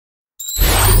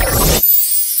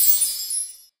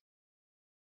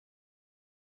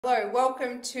Hello,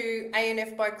 welcome to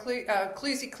ANF by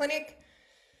Clusie Clinic.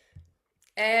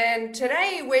 And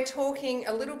today we're talking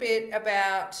a little bit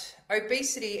about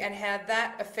obesity and how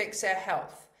that affects our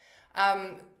health.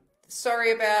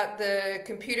 Sorry about the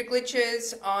computer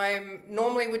glitches. I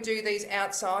normally would do these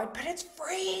outside, but it's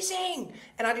freezing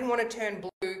and I didn't want to turn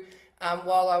blue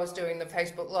while I was doing the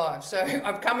Facebook Live. So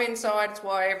I've come inside, that's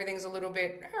why everything's a little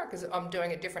bit, because I'm doing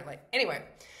it differently. Anyway,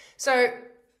 so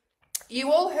you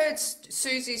all heard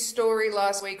Susie's story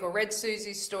last week, or read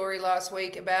Susie's story last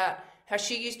week about how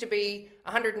she used to be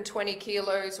 120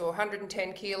 kilos or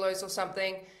 110 kilos or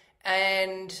something,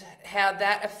 and how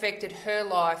that affected her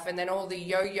life, and then all the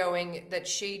yo-yoing that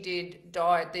she did,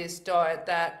 diet this, diet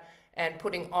that, and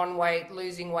putting on weight,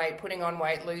 losing weight, putting on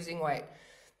weight, losing weight.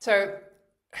 So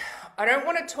I don't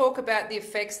want to talk about the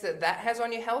effects that has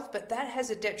on your health, but that has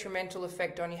a detrimental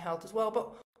effect on your health as well.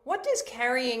 But what does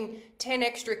carrying 10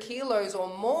 extra kilos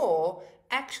or more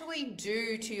actually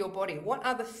do to your body? What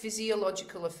are the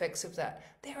physiological effects of that?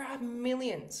 There are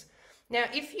millions. Now,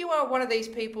 if you are one of these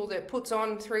people that puts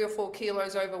on 3 or 4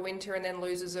 kilos over winter and then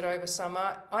loses it over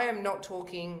summer, I am not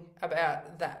talking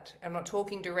about that. I'm not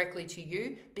talking directly to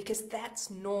you, because that's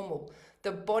normal.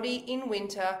 The body in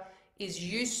winter is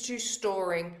used to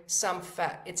storing some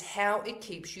fat. It's how it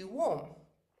keeps you warm.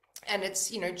 And it's,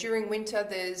 during winter,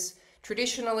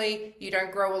 traditionally, you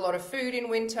don't grow a lot of food in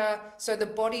winter, so the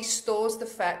body stores the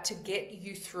fat to get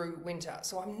you through winter.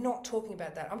 So I'm not talking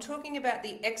about that. I'm talking about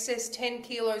the excess 10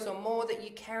 kilos or more that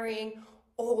you're carrying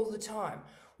all the time.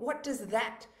 What does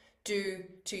that do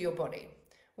to your body?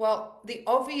 Well, the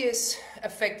obvious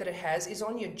effect that it has is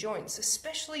on your joints,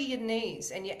 especially your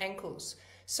knees and your ankles.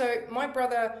 So my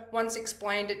brother once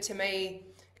explained it to me,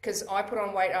 because I put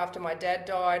on weight after my dad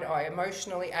died. I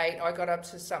emotionally ate. I got up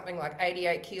to something like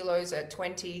 88 kilos at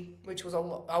 20, which was a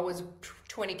lot. I was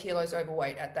 20 kilos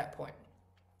overweight at that point.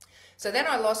 So then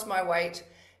I lost my weight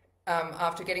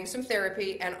after getting some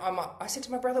therapy, and I said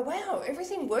to my brother, wow,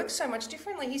 everything works so much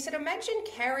differently. He said, imagine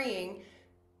carrying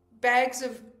bags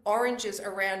of oranges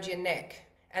around your neck,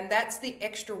 and that's the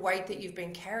extra weight that you've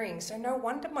been carrying. So no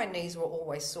wonder my knees were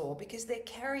always sore, because they're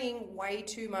carrying way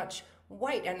too much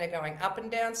weight and they're going up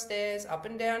and down stairs, up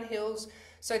and down hills.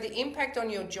 So the impact on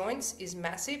your joints is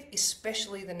massive,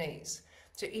 especially the knees.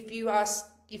 So if you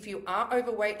are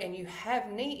overweight and you have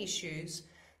knee issues,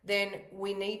 then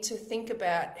we need to think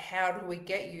about how do we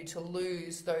get you to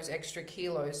lose those extra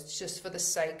kilos just for the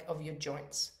sake of your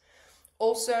joints.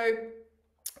 Also,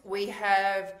 we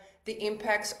have the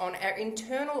impacts on our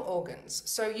internal organs.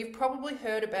 So you've probably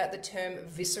heard about the term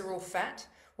visceral fat.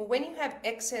 Well, when you have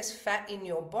excess fat in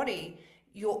your body,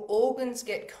 your organs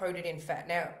get coated in fat.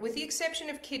 Now, with the exception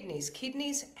of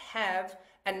kidneys have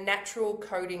a natural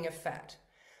coating of fat.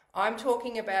 I'm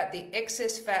talking about the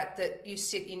excess fat that you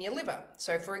sit in your liver.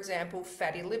 So for example,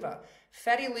 fatty liver.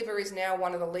 Fatty liver is now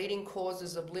one of the leading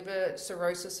causes of liver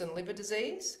cirrhosis and liver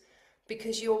disease,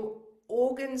 because your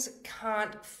organs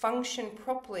can't function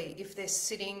properly if they're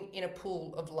sitting in a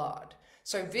pool of lard.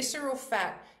 So visceral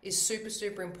fat is super,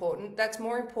 super important. That's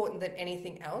more important than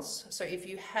anything else. So if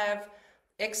you have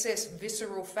excess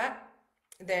visceral fat,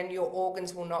 then your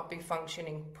organs will not be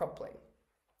functioning properly.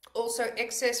 Also,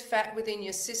 excess fat within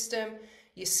your system,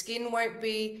 your skin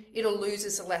it'll lose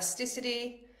its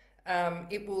elasticity.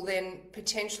 It will then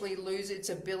potentially lose its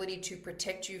ability to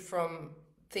protect you from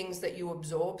things that you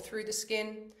absorb through the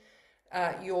skin.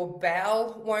 Your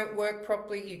bowel won't work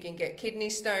properly. You can get kidney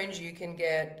stones, you can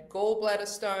get gallbladder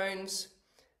stones,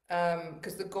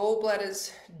 because the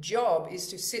gallbladder's job is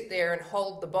to sit there and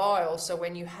hold the bile. So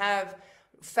when you have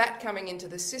fat coming into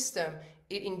the system,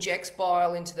 it injects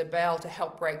bile into the bowel to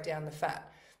help break down the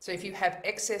fat. So if you have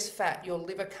excess fat, your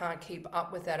liver can't keep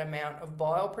up with that amount of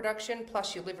bile production,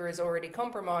 plus your liver is already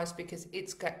compromised because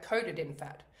it's got coated in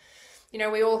fat.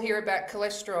 We all hear about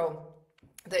cholesterol,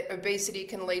 that obesity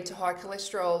can lead to high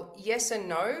cholesterol. Yes and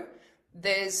no.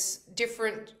 There's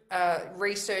different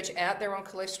research out there on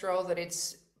cholesterol, that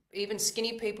even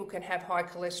skinny people can have high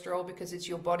cholesterol because it's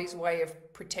your body's way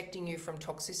of protecting you from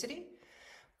toxicity.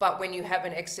 But when you have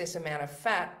an excess amount of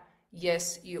fat,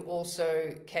 yes, you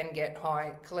also can get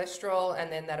high cholesterol,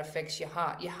 and then that affects your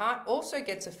heart. Your heart also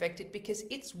gets affected because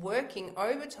it's working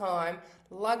overtime,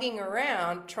 lugging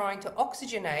around, trying to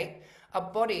oxygenate a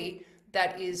body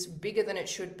that is bigger than it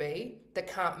should be, that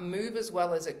can't move as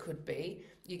well as it could be.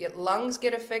 Lungs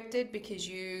get affected because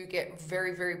you get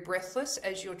very, very breathless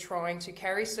as you're trying to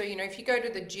carry. So, if you go to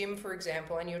the gym, for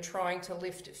example, and you're trying to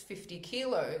lift 50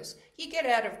 kilos, you get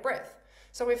out of breath.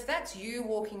 So if that's you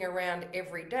walking around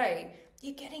every day,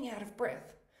 you're getting out of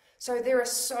breath. So there are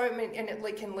so many, and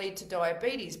it can lead to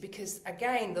diabetes because,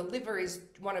 again, the liver is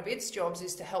one of its jobs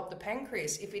is to help the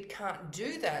pancreas. If it can't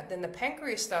do that, then the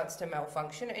pancreas starts to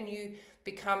malfunction and you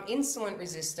become insulin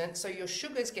resistant, so your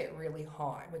sugars get really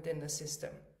high within the system.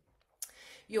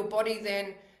 Your body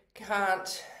then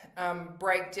can't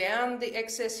break down the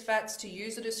excess fats to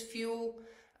use it as fuel.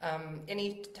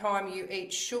 Anytime you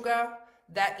eat sugar,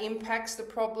 that impacts the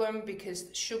problem because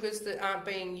sugars that aren't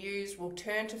being used will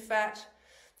turn to fat.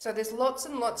 So there's lots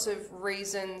and lots of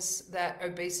reasons that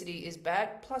obesity is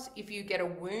bad. Plus, if you get a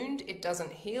wound, it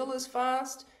doesn't heal as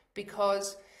fast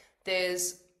because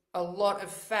there's a lot of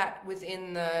fat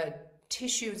within the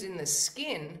tissues in the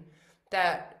skin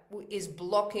that is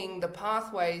blocking the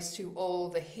pathways to all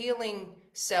the healing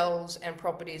cells and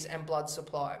properties and blood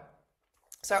supply.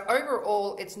 So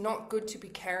overall, it's not good to be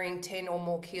carrying 10 or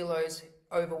more kilos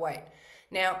overweight.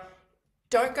 Now,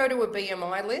 don't go to a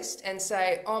BMI list and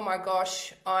say, oh my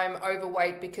gosh, I'm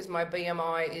overweight because my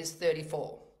BMI is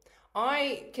 34.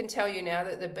 I can tell you now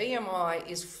that the BMI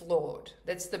is flawed.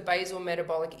 That's the basal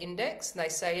metabolic index. And they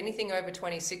say anything over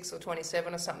 26 or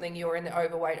 27 or something, you're in the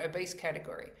overweight, obese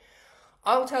category.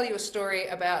 I'll tell you a story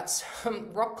about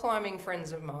some rock climbing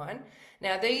friends of mine.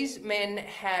 Now, these men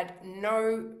had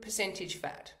no percentage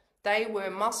fat. They were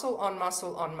muscle on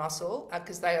muscle on muscle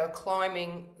because they are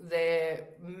climbing their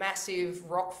massive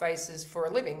rock faces for a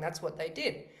living. That's what they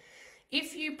did.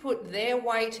 If you put their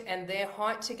weight and their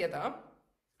height together,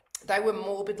 they were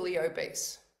morbidly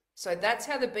obese. So that's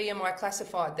how the BMI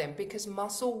classified them, because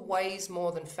muscle weighs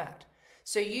more than fat.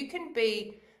 So you can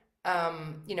be, a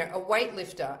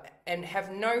weightlifter and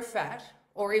have no fat,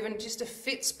 or even just a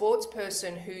fit sports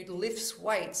person who lifts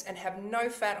weights and have no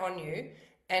fat on you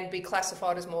and be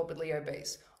classified as morbidly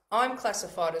obese. I'm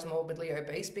classified as morbidly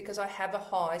obese because I have a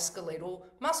high skeletal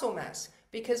muscle mass,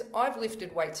 because I've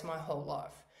lifted weights my whole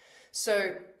life.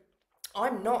 So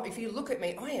I'm not, if you look at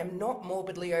me, I am not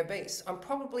morbidly obese. I'm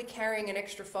probably carrying an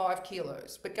extra 5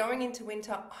 kilos, but going into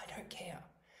winter, I don't care.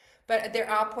 But there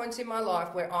are points in my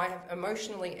life where I have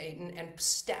emotionally eaten and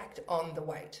stacked on the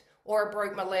weight, or I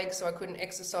broke my leg so I couldn't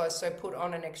exercise, so put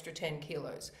on an extra 10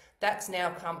 kilos. That's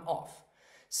now come off.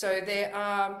 So there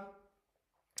are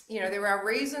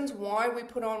reasons why we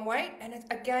put on weight, and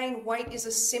again, weight is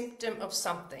a symptom of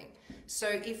something. So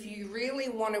if you really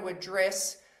want to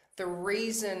address the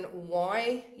reason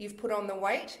why you've put on the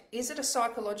weight, is it a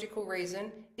psychological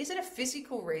reason? Is it a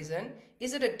physical reason?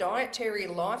 Is it a dietary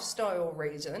lifestyle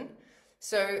reason?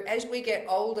 So as we get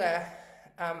older,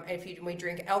 we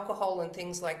drink alcohol and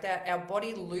things like that, our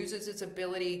body loses its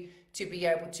ability to be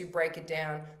able to break it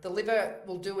down. The liver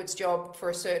will do its job for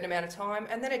a certain amount of time,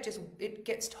 and then it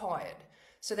gets tired.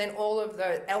 So then all of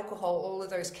the alcohol, all of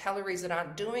those calories that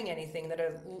aren't doing anything, that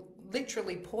are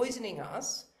literally poisoning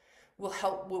us,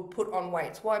 will put on weight.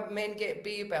 It's why men get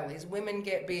beer bellies, women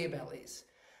get beer bellies.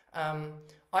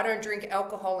 I don't drink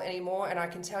alcohol anymore, and I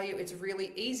can tell you it's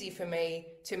really easy for me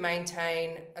to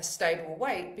maintain a stable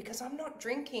weight because I'm not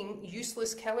drinking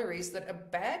useless calories that are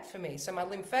bad for me. So my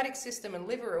lymphatic system and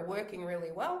liver are working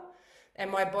really well,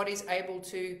 and my body's able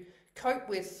to cope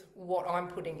with what I'm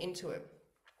putting into it.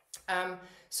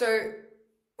 So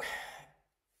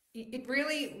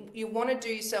you want to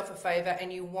do yourself a favor,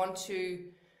 and you want to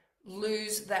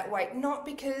lose that weight, not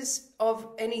because of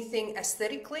anything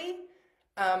aesthetically.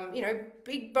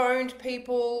 Big boned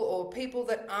people or people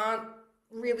that aren't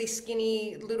really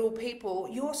skinny little people,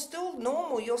 you're still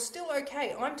normal, you're still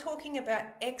okay. I'm talking about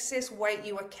excess weight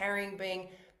you are carrying being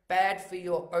bad for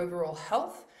your overall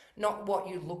health, not what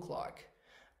you look like.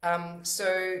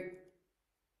 So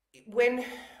when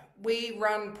we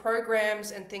run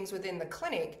programs and things within the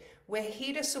clinic, we're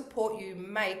here to support you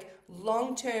make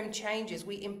long-term changes.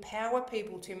 We empower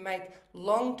people to make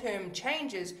long-term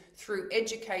changes through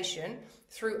education,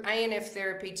 through ANF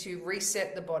therapy to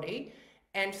reset the body,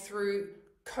 and through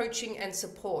coaching and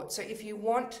support. So if you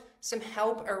want some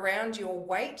help around your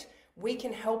weight, we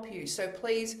can help you. So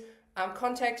please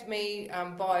contact me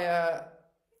via,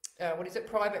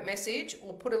 private message,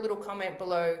 or put a little comment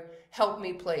below, help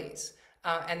me please.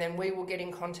 And then we will get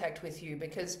in contact with you,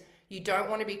 because you don't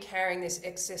want to be carrying this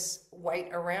excess weight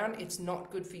around. It's not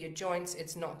good for your joints,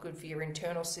 it's not good for your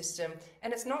internal system,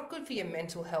 and it's not good for your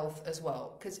mental health as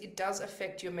well, because it does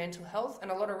affect your mental health.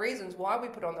 And a lot of reasons why we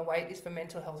put on the weight is for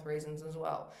mental health reasons as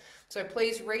well. So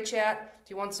please reach out if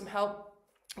you want some help.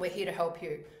 We're here to help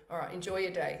you. All right, enjoy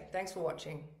your day. Thanks for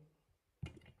watching.